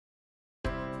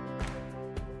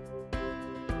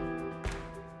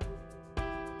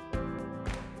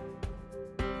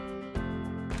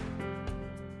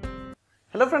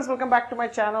Hello friends, welcome back to my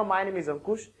channel. My name is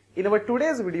Ankush. In our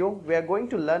today's video, we are going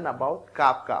to learn about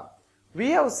Kafka. We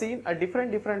have seen a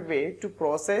different way to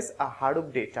process a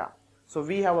Hadoop data. So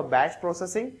we have a batch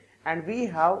processing and we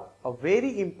have a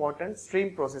very important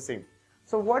stream processing.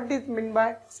 So what does it mean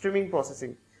by streaming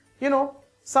processing?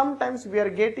 Sometimes we are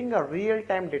getting a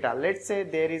real-time data. Let's say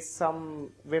there is some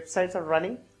websites are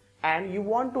running and you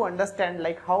want to understand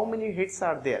like how many hits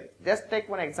are there. Just take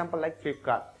one example like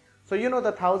Flipkart. So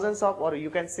the thousands of, or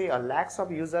you can say a lakhs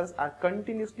of users are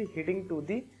continuously hitting to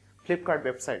the Flipkart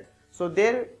website. So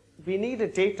there we need the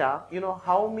data,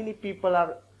 how many people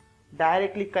are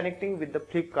directly connecting with the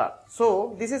Flipkart.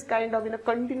 So this is kind of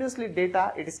continuously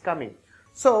data it is coming.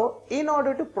 So in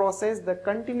order to process the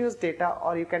continuous data,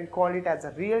 or you can call it as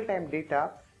a real-time data,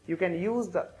 you can use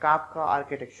the Kafka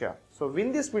architecture. So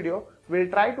in this video, we'll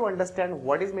try to understand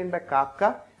what is meant by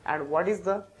Kafka and what is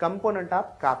the component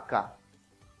of Kafka.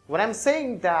 When I'm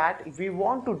saying that if we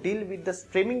want to deal with the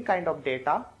streaming kind of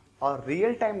data or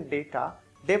real-time data,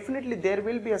 definitely there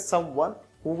will be someone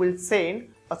who will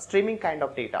send a streaming kind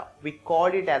of data. We call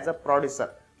it as a producer.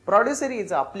 Producer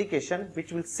is an application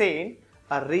which will send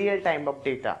a real-time of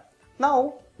data.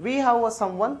 Now we have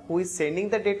someone who is sending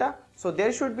the data, so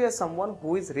there should be someone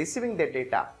who is receiving the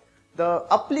data. The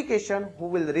application who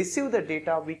will receive the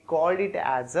data, we call it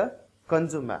as a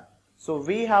consumer. So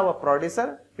we have a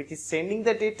producer which is sending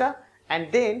the data,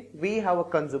 and then we have a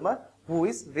consumer who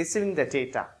is receiving the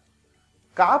data.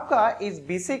 Kafka is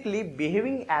basically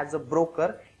behaving as a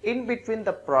broker in between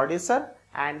the producer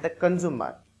and the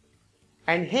consumer,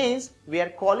 and hence we are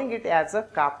calling it as a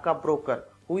Kafka broker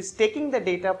who is taking the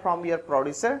data from your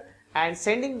producer and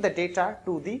sending the data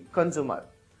to the consumer.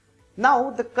 Now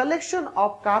the collection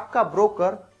of Kafka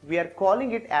broker, we are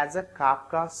calling it as a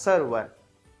Kafka server.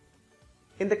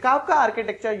 In the Kafka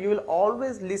architecture, you will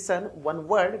always listen one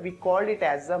word, we call it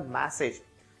as a message.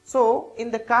 So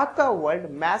in the Kafka world,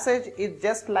 message is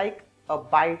just like a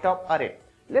byte of array.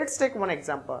 Let's take one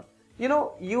example.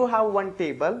 You have one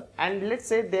table and let's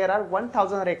say there are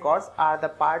 1000 records are the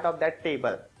part of that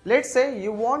table. Let's say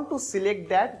you want to select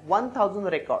that 1000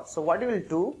 records. So what you will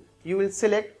do, you will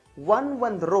select one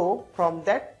row from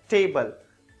that table.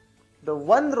 The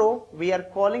one row, we are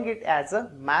calling it as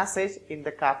a message in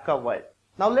the Kafka world.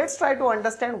 Now let's try to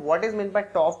understand what is meant by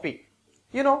topic.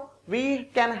 We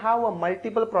can have a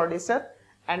multiple producer,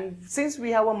 and since we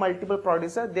have a multiple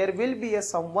producer, there will be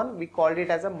someone, we call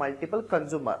it as a multiple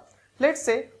consumer. Let's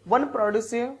say one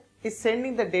producer is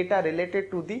sending the data related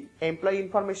to the employee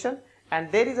information,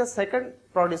 and there is a second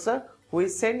producer who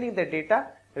is sending the data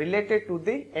related to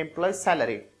the employee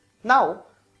salary. Now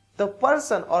the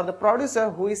person or the producer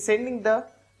who is sending the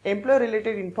employee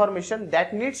related information,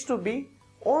 that needs to be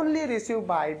only received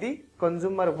by the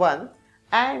consumer 1,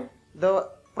 and the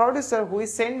producer who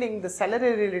is sending the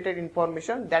salary related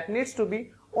information, that needs to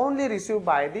be only received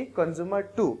by the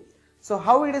consumer 2. So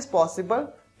how it is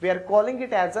possible? We are calling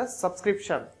it as a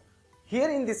subscription. Here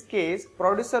in this case,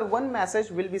 producer 1 message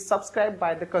will be subscribed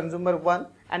by the consumer 1,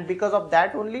 and because of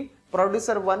that only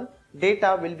producer 1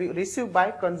 data will be received by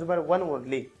consumer 1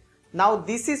 only. Now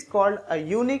this is called a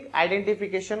unique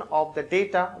identification of the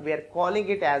data. We are calling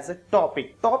it as a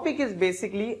topic. Topic is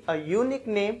basically a unique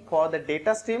name for the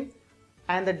data stream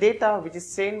and the data which is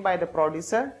sent by the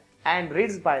producer and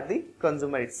reads by the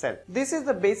consumer itself. This is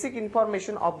the basic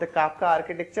information of the Kafka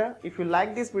architecture. If you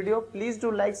like this video, please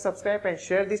do like, subscribe and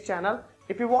share this channel.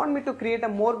 If you want me to create a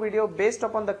more video based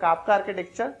upon the Kafka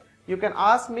architecture, you can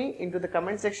ask me into the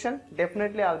comment section.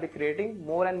 Definitely I'll be creating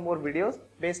more and more videos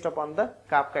based upon the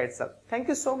Kafka itself. Thank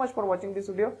you so much for watching this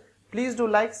video. Please do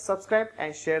like, subscribe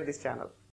and share this channel.